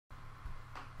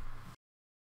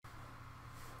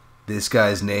This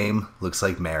guy's name looks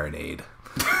like marinade.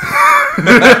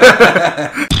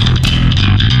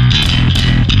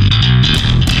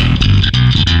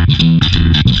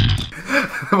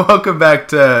 Welcome back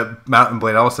to Mountain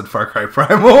Blade. I almost said Far Cry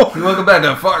Primal. Welcome back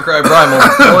to Far Cry Primal.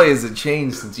 Boy, has it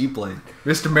changed since you played.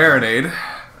 Mr. Marinade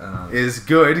is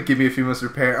good. Give me a few months to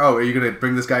repair. Oh, are you going to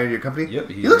bring this guy into your company? Yep.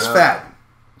 He looks fat.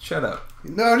 Shut up.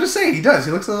 No, I'm just saying he does.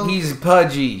 He looks a little... He's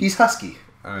pudgy. He's husky.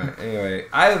 Alright, anyway.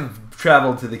 I've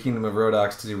traveled to the Kingdom of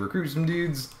Rhodox to recruit some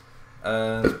dudes.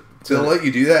 They'll let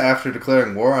you do that after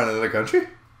declaring war on another country?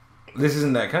 This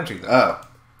isn't that country, though. Oh.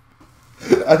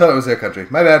 I thought it was their country.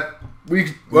 My bad.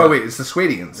 Wait, it's the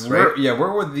Swadians, right?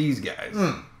 Where were these guys?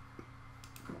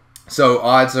 So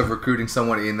odds of recruiting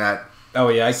someone in that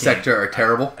sector are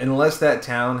terrible? Unless that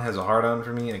town has a hard-on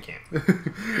for me, I can't.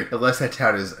 Unless that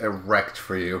town is erect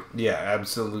for you. Yeah,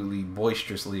 absolutely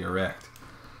boisterously erect.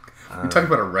 We talk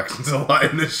about erections a lot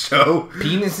in this show.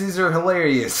 Penises are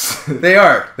hilarious. They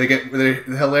are. They're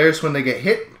hilarious when they get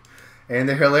hit, and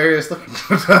they're hilarious looking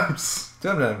sometimes.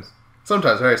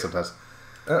 Sometimes, very sometimes.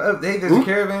 Hey, there's a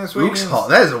caravan of Swedish. Uxkhal.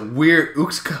 That is a weird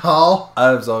Uxkhal.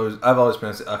 I've always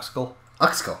pronounced it Uxkhal.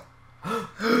 Uxkhal.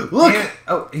 Look!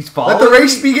 He's following me. Let the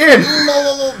race begin!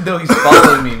 No, he's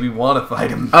following me. We want to fight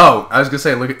him. Oh, I was going to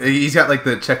say, look, he's got like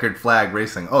the checkered flag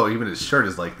racing. Oh, even his shirt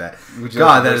is like that.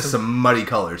 God, that is some muddy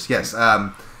colors. Yes.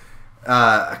 God,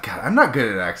 I'm not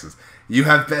good at accents. You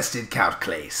have bested Count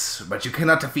Clace, but you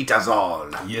cannot defeat us all.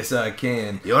 Yes, I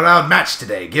can. You're outmatched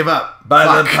today. Give up.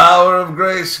 By the power of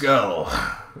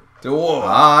Grayskull. To war.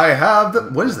 I have the...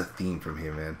 What is the theme from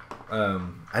here, man?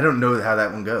 I don't know how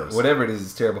that one goes. Whatever it is,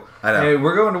 it's terrible. I know. Anyway,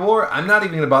 we're going to war. I'm not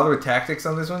even going to bother with tactics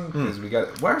on this one because we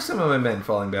got. Why are some of my men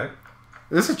falling back?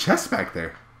 There's a chest back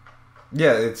there.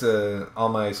 Yeah, it's all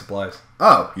my supplies.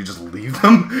 Oh, you just leave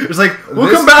them? It's like we'll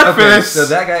come back for this. So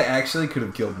that guy actually could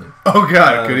have killed me. Oh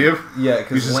God, could he have? Yeah,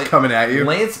 because he's just coming at you.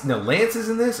 Lances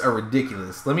in this are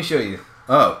ridiculous. Let me show you.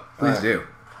 Oh, please do.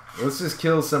 Let's just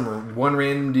kill one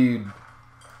random dude.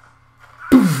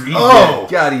 He's dead.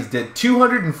 God, he's dead.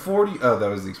 240. Oh, that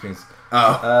was the experience.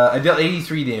 Oh. I dealt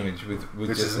 83 damage with which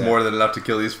just is that. more than enough to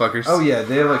kill these fuckers. Oh yeah,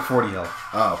 they have like 40 health.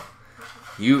 Oh,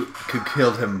 you could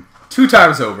kill him 2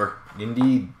 times over.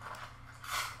 Indeed.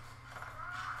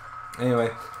 Anyway,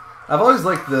 I've always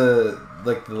liked the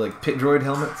pit droid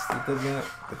helmets that they've got.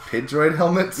 The pit droid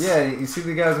helmets? Yeah, you see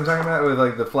the guys I'm talking about with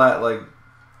like the flat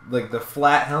the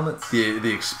flat helmets.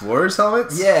 The explorers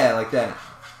helmets? Yeah, like that.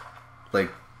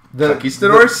 Like the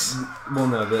conquistadors? Well,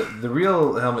 no, the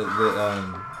real helmet.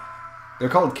 They're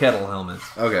called kettle helmets.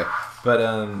 Okay. But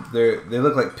they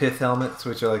look like pith helmets,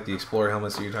 which are like the explorer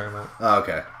helmets that you're talking about. Oh,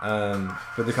 okay.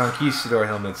 But the conquistador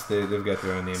helmets, they've got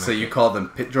their own name. So you call them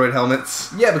pit droid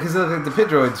helmets? Yeah, because they look like the pit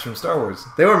droids from Star Wars.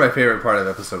 They were my favorite part of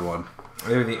episode 1.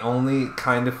 They were the only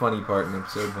kind of funny part in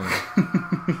episode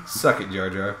 1. Suck it, Jar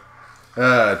Jar.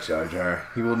 Jar Jar.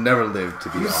 He will never live to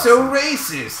be He's awesome. so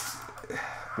racist.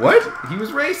 What? He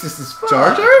was racist as fuck.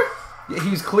 Jar Jar? Yeah, he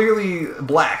was clearly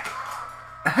black.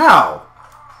 How?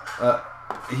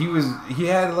 He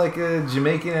had like a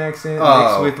Jamaican accent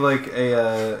mixed with like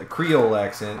a Creole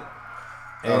accent,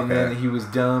 and then he was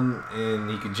dumb and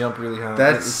he could jump really high.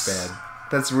 It's bad.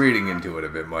 That's reading into it a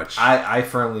bit much. I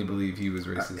firmly believe he was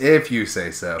racist. If you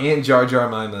say so. Aunt Jar Jar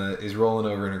Mima is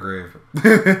rolling over in her grave.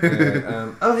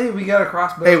 Anyway, oh hey, we got a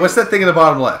crossbow. Hey, what's that thing in the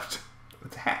bottom left?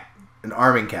 It's a hat. An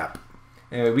arming cap.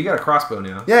 Anyway, we got a crossbow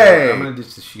now. Yay! So I'm gonna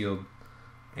ditch the shield.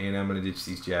 And I'm going to ditch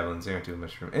these javelins. They aren't doing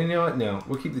much for me. And you know what? No.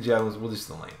 We'll keep the javelins. We'll ditch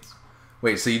the lance.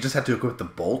 Wait, so you just have to equip the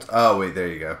bolt? Oh, wait. There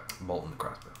you go. Bolt and the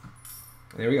crossbow.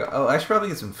 There we go. Oh, I should probably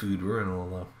get some food. We're running a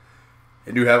little low.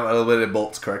 And you have unlimited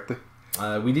bolts correctly?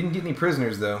 We didn't get any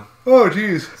prisoners, though. Oh,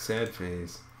 jeez. Sad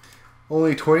phase.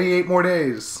 Only 28 more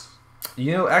days.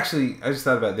 You know, actually, I just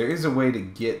thought about it. There is a way to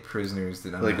get prisoners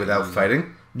that I'm like without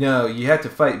fighting? No, you have to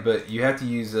fight, but you have to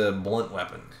use a blunt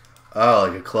weapon. Oh,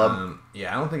 like a club?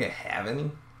 Yeah, I don't think I have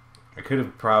any. I could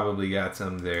have probably got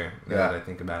some there now that I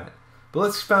think about it. But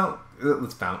let's fight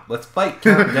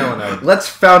Count Delano. Let's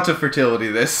fount to fertility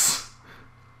this.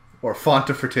 Or font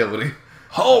to fertility.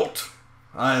 Halt!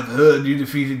 I have heard you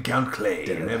defeated Count Clay,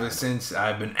 and ever since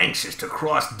I've been anxious to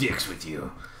cross dicks with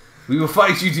you. We will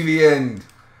fight you to the end.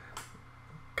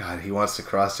 God, he wants to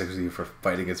cross dicks with you for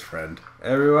fighting his friend.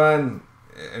 Everyone,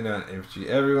 not infantry,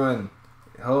 everyone,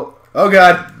 hold. Oh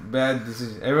God! Bad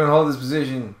decision. Everyone hold this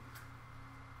position.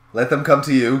 Let them come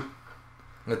to you.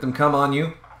 Let them come on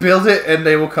you. Build it and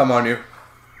they will come on you.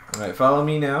 Alright, follow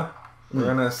me now. We're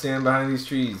going to stand behind these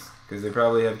trees because they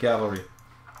probably have cavalry.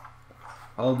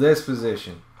 Hold this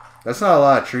position. That's not a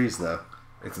lot of trees though.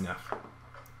 It's enough.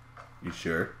 You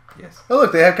sure? Yes. Oh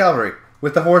look, they have cavalry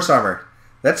with the horse armor.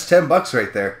 That's $10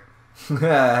 right there.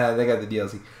 They got the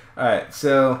DLC. All right,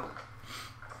 so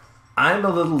I'm a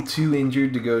little too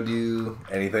injured to go do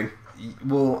anything.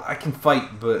 Well, I can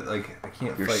fight, but like I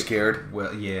can't. You're fight. Scared?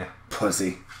 Well, yeah.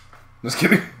 Pussy. Just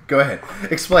kidding. Go ahead.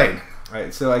 Explain. All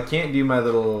right, so I can't do my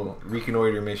little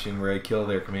reconnoiter mission where I kill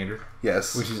their commander.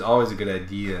 Yes. Which is always a good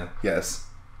idea. Yes.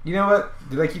 You know what?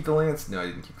 Did I keep the lance? No, I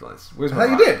didn't keep the lance. Where's my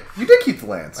box? You did. You did keep the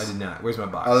lance. I did not. Where's my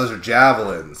box? Oh, those are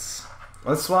javelins.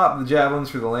 Let's swap the javelins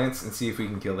for the lance and see if we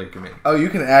can kill their commander. Oh, you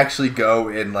can actually go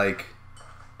and, like,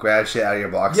 grab shit out of your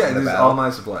box in the battle? Yeah, all my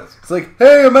supplies. It's like,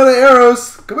 hey, I'm out of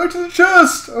arrows. Go back to the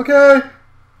chest. Okay.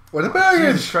 Where's the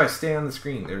baggage? Jesus Christ, stay on the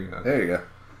screen. There we go. There you go.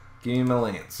 Give me my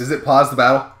lance. Does it pause the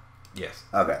battle? Yes.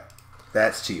 Okay.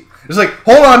 That's cheap. It's like,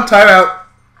 hold on, time out.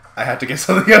 I have to get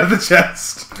something out of the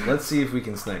chest. Let's see if we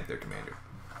can snipe their commander.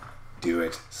 Do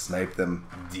it. Snipe them.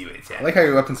 Do it. I like how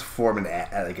your weapons form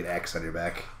like an X on your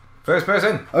back. First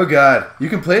person. Oh god, you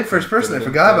can play in first person. I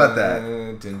forgot about that.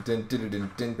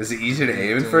 Is it easier to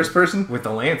aim in first person? With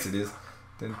the lance, it is.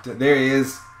 There he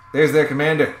is. There's their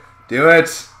commander. Do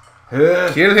it.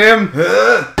 Kill him.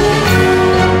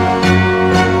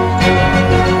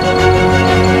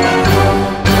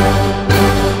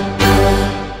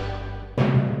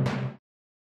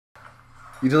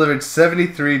 You delivered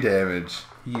 73 damage.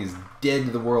 He is dead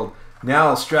to the world. Now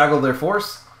I'll straggle their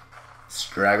force.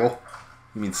 Straggle?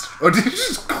 You mean... Oh, did you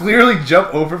just clearly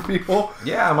jump over people?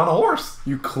 Yeah, I'm on a horse.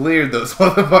 You cleared those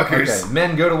motherfuckers. Okay,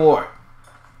 men go to war.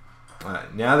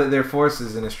 Alright, now that their force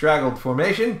is in a straggled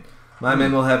formation, my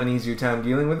men will have an easier time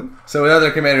dealing with them. So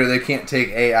another commander, they can't take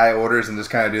AI orders and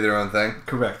just kind of do their own thing?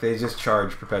 Correct. They just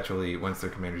charge perpetually once their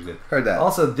commander's dead. Heard that.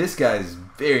 Also, this guy is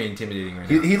very intimidating right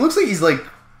now. He looks like he's like...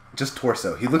 just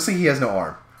torso. He looks like he has no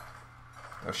arm.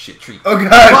 Oh shit, tree. Oh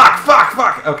god!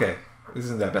 Fuck! Okay, this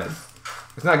isn't that bad.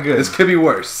 It's not good. This could be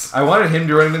worse. I wanted him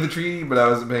to run into the tree, but I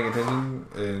wasn't paying attention.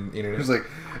 And it's like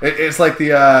it's like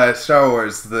the Star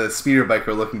Wars, the speeder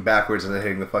biker looking backwards and then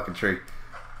hitting the fucking tree.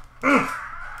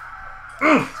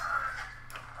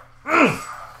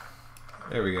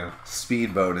 There we go.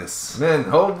 Speed bonus. Men,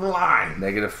 hold the line.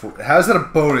 -4. How's that a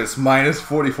bonus?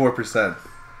 -44%.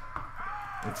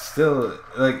 It's still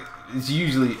like it's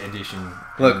usually addition.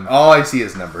 Look, all I see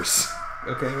is numbers.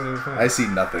 Okay, whatever. Fine. I see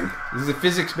nothing. This is a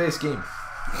physics-based game.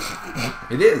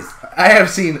 It is. I have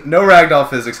seen no ragdoll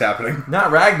physics happening.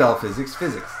 Not ragdoll physics,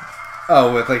 physics.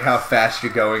 Oh, with like how fast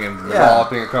you're going and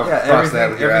walloping across the head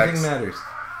with your axe. Everything matters.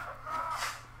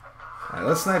 Alright,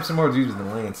 let's snipe some more dudes with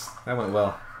the lance. That went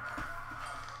well.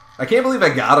 I can't believe I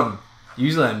got him.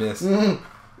 Usually I miss. And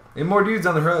more dudes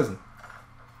on the horizon.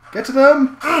 Get to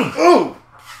them. Oh!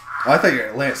 I thought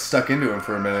your lance stuck into him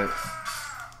for a minute.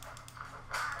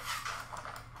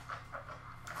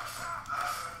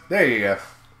 There you go.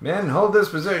 Men, hold this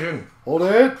position. Hold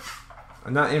it.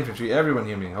 I'm not infantry. Everyone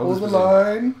hear me. Hold the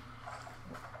line.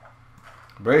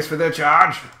 Brace for their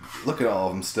charge. Look at all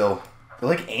of them still. They're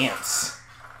like ants.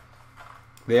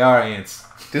 They are ants.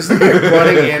 Just like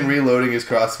running and reloading his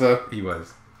crossbow. He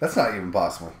was. That's not even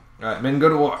possible. Alright, men, go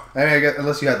to war. I mean, I guess,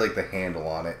 unless you had like the handle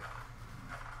on it.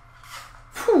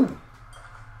 Whew.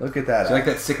 Look at that. Do you like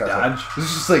that sick dodge? This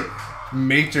is just like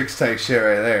Matrix type shit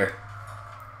right there.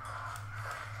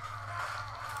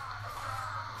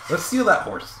 Let's steal that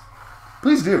horse.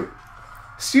 Please do.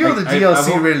 Steal the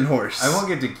DLC-ridden horse. I won't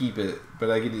get to keep it, but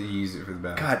I get to use it for the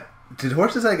battle. God, did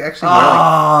horses like actually?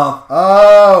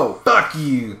 Oh, fuck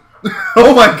you!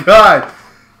 Oh my god!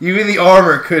 Even the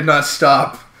armor could not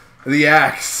stop the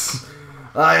axe.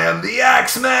 I am the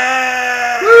Axeman!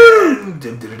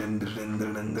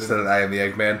 Instead of I am the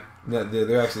Eggman. No,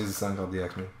 there actually is a song called the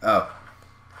Axeman. Oh.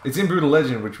 It's in Brutal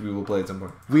Legend, which we will play at some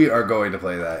point. We are going to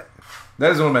play that.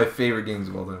 That is one of my favorite games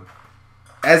of all time.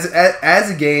 As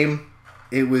a game,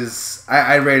 it was...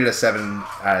 I rated a 7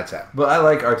 out of 10. But I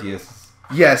like RTS.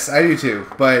 Yes, I do too,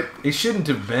 but... It shouldn't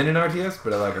have been an RTS,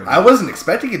 but I like RTS. I wasn't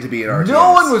expecting it to be an RTS.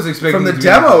 No one was expecting it to be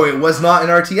an RTS. From the demo, it was not an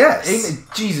RTS. Amen.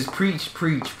 Jesus, preach.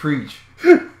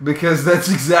 Because that's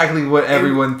exactly what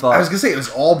everyone thought. I was going to say, it was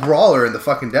all brawler in the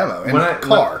fucking demo. And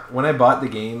car. When I bought the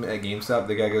game at GameStop,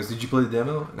 the guy goes, "Did you play the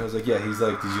demo?" And I was like, "Yeah." He's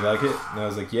like, "Did you like it?" And I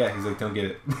was like, "Yeah." He's like, "Don't get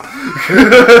it."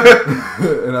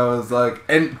 And I was like...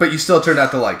 But you still turned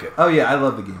out to like it. Oh, yeah. I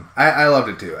love the game. I loved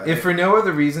it, too. If for no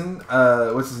other reason,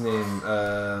 what's his name?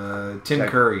 Tim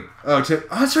Curry. Oh,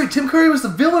 that's right. Tim Curry was the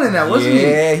villain in that, wasn't he?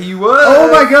 Yeah, he was.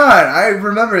 Oh, my God. I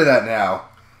remember that now.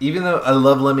 Even though I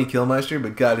love Lemmy Kilmister,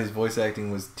 but God, his voice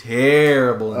acting was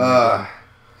terrible in that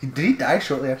game. Did he die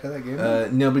shortly after that game?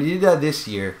 No, but he did that this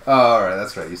year. Oh, all right.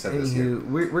 That's right. You said this year.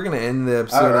 We're going to end the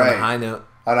episode on a high note.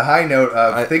 On a high note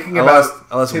of thinking about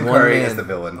Tim Curry as the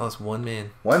villain. I lost one man.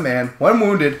 One man. One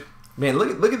wounded. Man,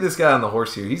 look at this guy on the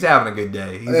horse here. He's having a good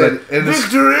day. He's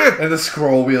victory! And the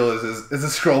scroll wheel is the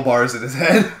scroll bars in his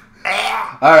head.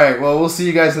 Alright, well, we'll see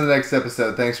you guys in the next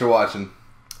episode. Thanks for watching.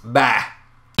 Bye.